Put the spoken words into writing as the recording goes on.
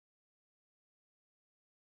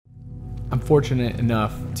I'm fortunate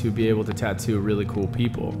enough to be able to tattoo really cool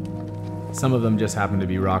people. Some of them just happen to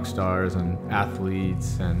be rock stars and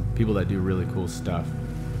athletes and people that do really cool stuff.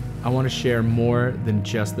 I want to share more than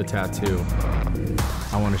just the tattoo.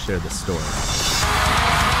 I want to share the story.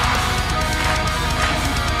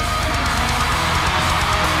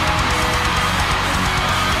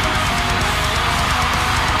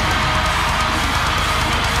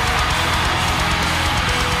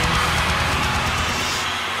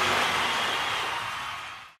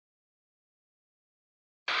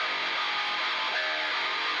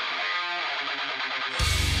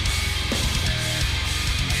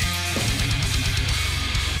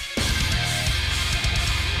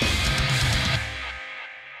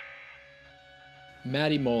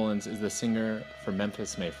 Matty Mullins is the singer for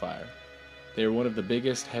Memphis Mayfire. They are one of the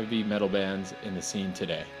biggest heavy metal bands in the scene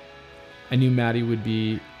today. I knew Matty would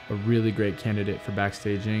be a really great candidate for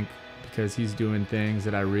Backstage Inc. because he's doing things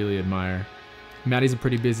that I really admire. Matty's a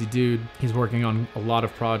pretty busy dude. He's working on a lot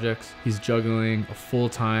of projects. He's juggling a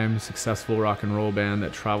full-time, successful rock and roll band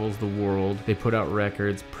that travels the world. They put out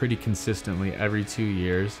records pretty consistently every 2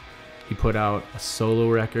 years. He put out a solo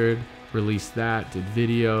record, released that, did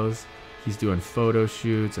videos. He's doing photo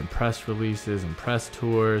shoots and press releases and press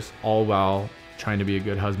tours, all while trying to be a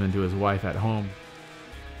good husband to his wife at home.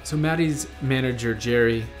 So Matty's manager,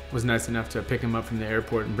 Jerry, was nice enough to pick him up from the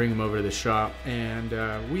airport and bring him over to the shop. And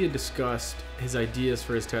we had discussed his ideas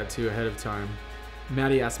for his tattoo ahead of time.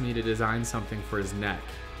 Matty asked me to design something for his neck.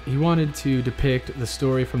 He wanted to depict the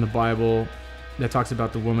story from the Bible that talks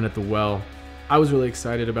about the woman at the well. I was really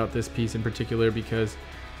excited about this piece in particular because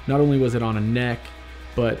not only was it on a neck,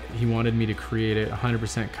 but he wanted me to create it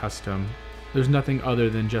 100% custom. There's nothing other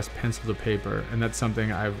than just pencil to paper, and that's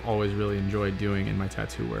something I've always really enjoyed doing in my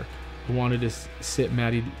tattoo work. I wanted to sit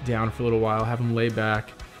Matty down for a little while, have him lay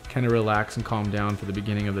back, kind of relax and calm down for the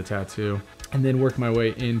beginning of the tattoo, and then work my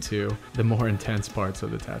way into the more intense parts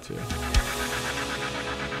of the tattoo.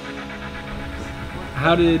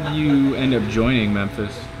 How did you end up joining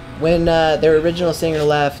Memphis? When their original singer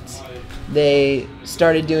left, they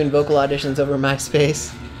started doing vocal auditions over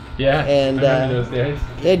MySpace. Yeah, and I remember those days.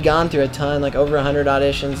 They'd gone through a ton, like over 100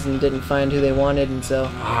 auditions, and didn't find who they wanted, and so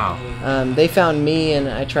wow. They found me, and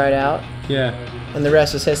I tried out. Yeah. And the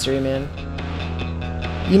rest was history, man.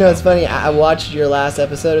 You know, it's funny. I watched your last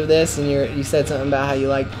episode of this, and you said something about how you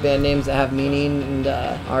like band names that have meaning, and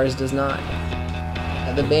ours does not.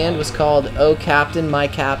 The band was called Oh Captain, My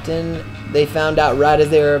Captain. They found out right as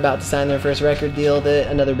they were about to sign their first record deal that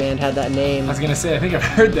another band had that name. I was gonna say, I think I've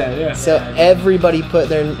heard that, yeah. So everybody put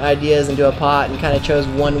their ideas into a pot and kind of chose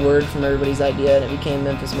one word from everybody's idea, and it became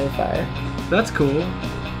Memphis Mayfire. That's cool.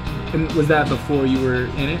 And was that before you were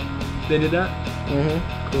in it? They did that?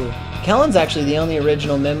 Mm-hmm. Cool. Kellen's actually the only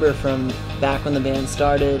original member from back when the band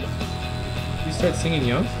started. You started singing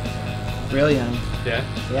young? Real young. Yeah?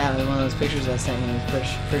 Yeah, one of those pictures I sent you was the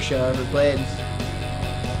first show I ever played.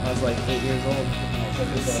 I was like 8 years old.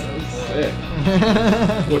 Sick.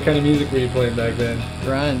 What kind of music were you playing back then?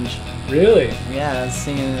 Grunge. Really? Yeah, I was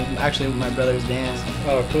singing actually with my brother's band.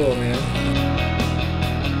 Oh, cool, man.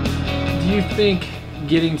 Do you think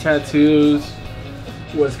getting tattoos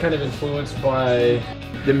was kind of influenced by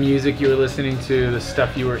the music you were listening to, the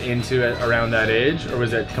stuff you were into around that age, or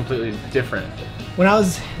was it completely different? When I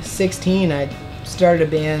was 16, I started a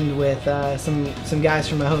band with some guys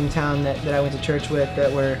from my hometown that I went to church with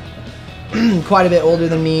that were quite a bit older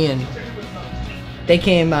than me, and they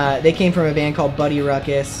came from a band called Buddy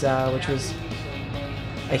Ruckus, which was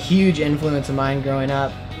a huge influence of mine growing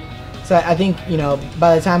up. So I think, you know,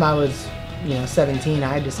 by the time I was, 17,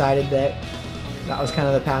 I had decided that was kind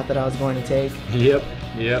of the path that I was going to take. Yep,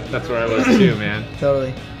 that's where I was too, man.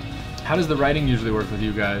 Totally. How does the writing usually work with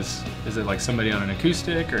you guys? Is it like somebody on an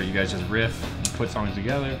acoustic, or you guys just riff, put songs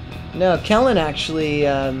together? No, Kellen actually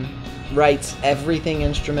writes everything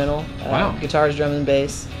instrumental. Wow. Guitars, drums, and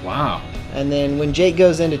bass. Wow. And then when Jake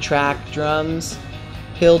goes into track drums,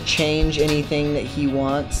 he'll change anything that he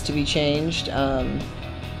wants to be changed. And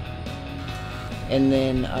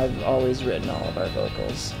then I've always written all of our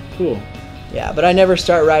vocals. Cool. Yeah, but I never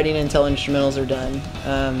start writing until instrumentals are done.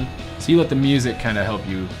 So you let the music kind of help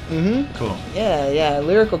you. Mm-hmm. Cool. Yeah.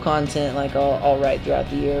 Lyrical content, like I'll write throughout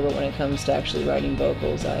the year, but when it comes to actually writing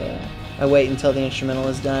vocals, I wait until the instrumental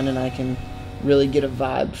is done and I can really get a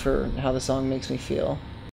vibe for how the song makes me feel.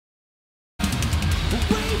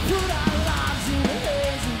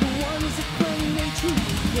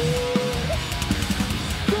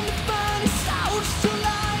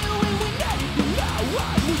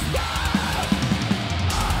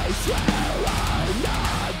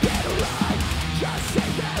 Just say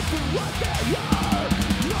that for what they are,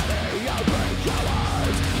 running out.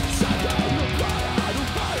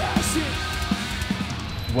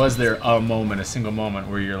 Was there a moment, a single moment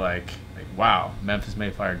where you're like, wow, Memphis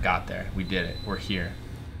Mayfire got there. We did it. We're here.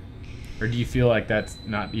 Or do you feel like that's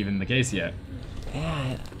not even the case yet?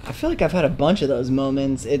 Yeah, I feel like I've had a bunch of those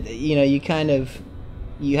moments. You know,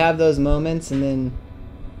 you have those moments and then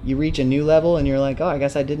you reach a new level and you're like, oh, I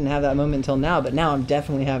guess I didn't have that moment until now, but now I'm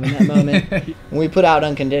definitely having that moment. When we put out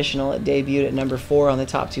Unconditional, it debuted at number 4 on the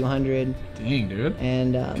top 200. Dang, dude.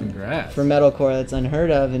 And congrats. For metalcore, that's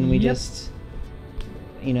unheard of, and we just,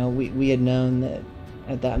 you know, we had known that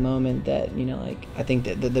at that moment that, you know, like, I think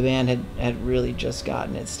that the band had really just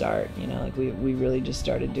gotten its start, you know, like we really just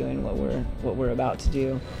started doing what we're about to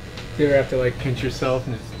do. Do you ever have to like pinch yourself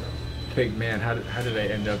and just think, man, how did I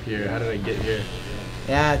end up here? How did I get here?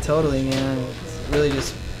 Yeah, totally, man. It's really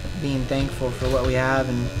just being thankful for what we have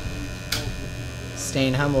and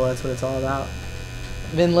staying humble. That's what it's all about.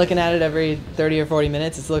 I've been looking at it every 30 or 40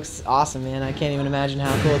 minutes. It looks awesome, man. I can't even imagine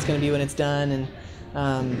how cool it's going to be when it's done.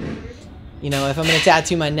 And, you know, if I'm going to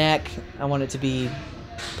tattoo my neck, I want it to be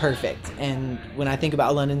perfect. And when I think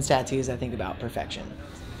about London's tattoos, I think about perfection.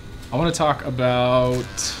 I want to talk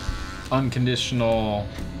about Unconditional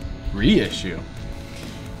reissue.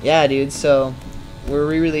 Yeah, dude. So we're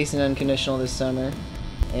re-releasing Unconditional this summer,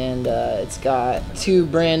 and it's got 2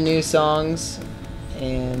 brand new songs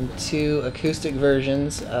and 2 acoustic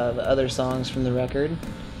versions of other songs from the record.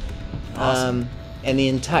 Awesome. And the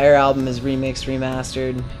entire album is remixed,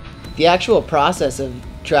 remastered. The actual process of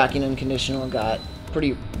tracking Unconditional got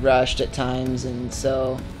pretty rushed at times, and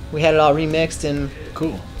so we had it all remixed, and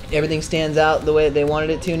cool. Everything stands out the way they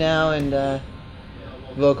wanted it to now, and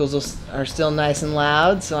vocals are still nice and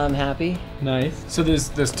loud, so I'm happy. Nice. So there's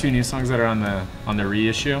 2 new songs that are on the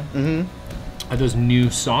reissue. Mm-hmm. Are those new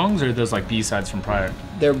songs or are those like B-sides from prior?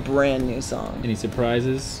 They're brand new songs. Any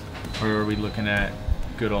surprises? Or are we looking at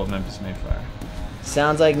good old Memphis Mayfire?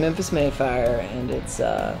 Sounds like Memphis Mayfire, and it's,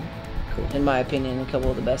 cool. In my opinion, a couple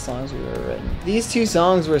of the best songs we've ever written. These 2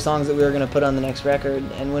 songs were songs that we were going to put on the next record,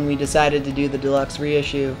 and when we decided to do the deluxe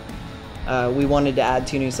reissue, we wanted to add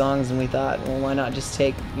 2 new songs, and we thought, well, why not just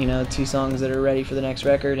take, you know, 2 songs that are ready for the next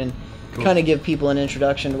record and kind of give people an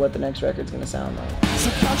introduction to what the next record's going to sound like.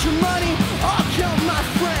 So count your money, I'll count my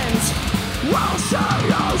friends. We'll say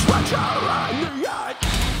those what you're yet.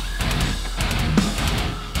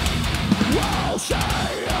 We'll say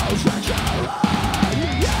those what you're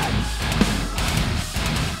yet.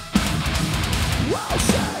 We'll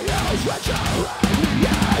say those what you're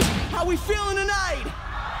yet. How we feeling tonight?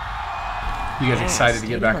 You guys excited to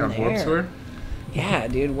get back on Warped Tour? Yeah,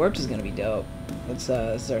 dude, Warped is gonna be dope. This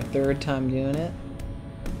is our 3rd time doing it.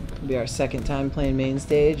 It'll be our 2nd time playing main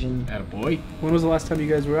stage, and attaboy. When was the last time you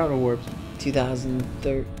guys were out on Warped?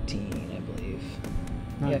 2013, I believe.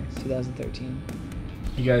 Nice. Yeah, 2013.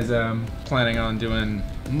 You guys planning on doing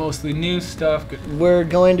mostly new stuff? We're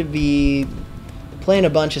going to be playing a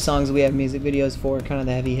bunch of songs we have music videos for, kind of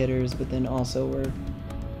the heavy hitters, but then also we're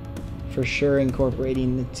for sure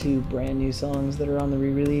incorporating the 2 brand new songs that are on the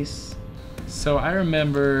re-release. So I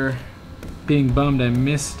remember being bummed I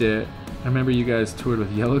missed it. I remember you guys toured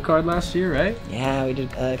with Yellowcard last year, right? Yeah, we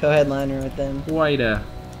did a co-headliner with them. Quite a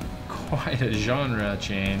genre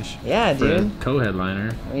change. Yeah, for dude. A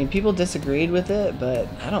co-headliner. I mean, people disagreed with it, but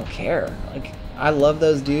I don't care. Like, I love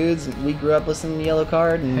those dudes. We grew up listening to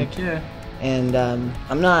Yellowcard, and heck yeah. And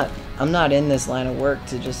I'm not in this line of work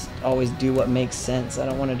to just always do what makes sense. I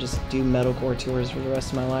don't want to just do metalcore tours for the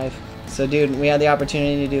rest of my life. So, dude, we had the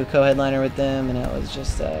opportunity to do a co-headliner with them, and it was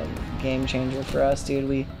just a game changer for us, dude.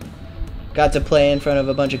 We got to play in front of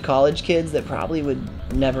a bunch of college kids that probably would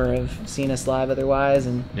never have seen us live otherwise,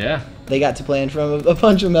 and yeah, they got to play in front of a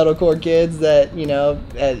bunch of metalcore kids that,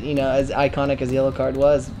 as iconic as Yellowcard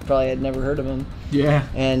was, probably had never heard of them. Yeah.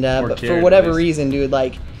 And but for whatever reason, dude,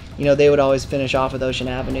 like, they would always finish off with Ocean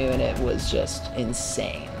Avenue, and it was just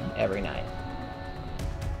insane every night.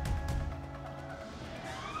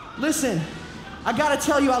 Listen, I gotta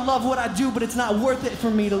tell you, I love what I do, but it's not worth it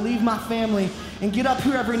for me to leave my family and get up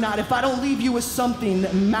here every night if I don't leave you with something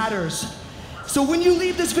that matters. So when you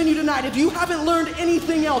leave this venue tonight, if you haven't learned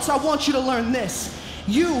anything else, I want you to learn this.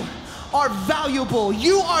 You are valuable,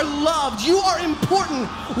 you are loved, you are important.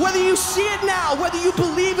 Whether you see it now, whether you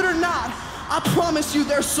believe it or not, I promise you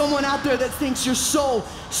there's someone out there that thinks you're so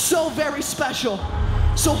very special.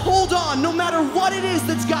 So hold on, no matter what it is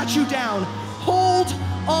that's got you down, hold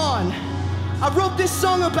on. I wrote this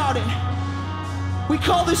song about it. We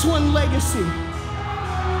call this one Legacy.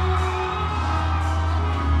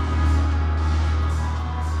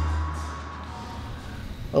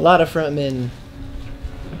 A lot of frontmen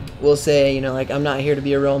will say, like, I'm not here to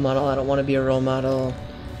be a role model, I don't want to be a role model,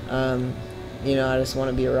 I just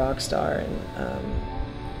want to be a rock star. And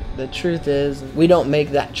The truth is, we don't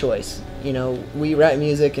make that choice. You know, we write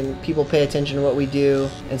music and people pay attention to what we do.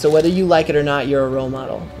 And so whether you like it or not, you're a role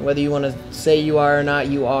model. Whether you want to say you are or not,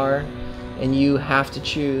 you are. And you have to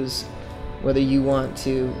choose whether you want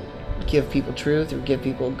to give people truth or give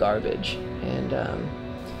people garbage. And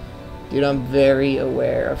dude, I'm very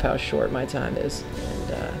aware of how short my time is.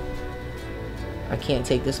 And I can't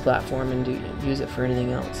take this platform and use it for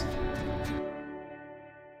anything else.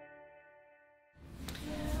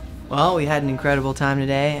 Well, we had an incredible time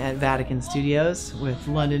today at Vatican Studios with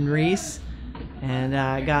London Reese, and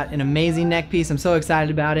I got an amazing neck piece. I'm so excited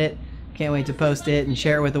about it. Can't wait to post it and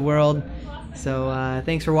share it with the world. So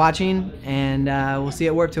thanks for watching, and we'll see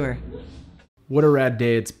you at Warped Tour. What a rad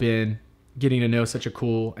day it's been, getting to know such a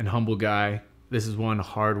cool and humble guy. This is one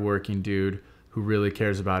hard-working dude who really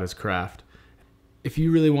cares about his craft. If you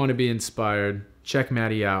really want to be inspired, check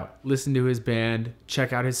Matty out. Listen to his band,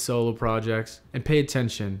 check out his solo projects, and pay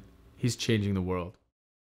attention. He's changing the world.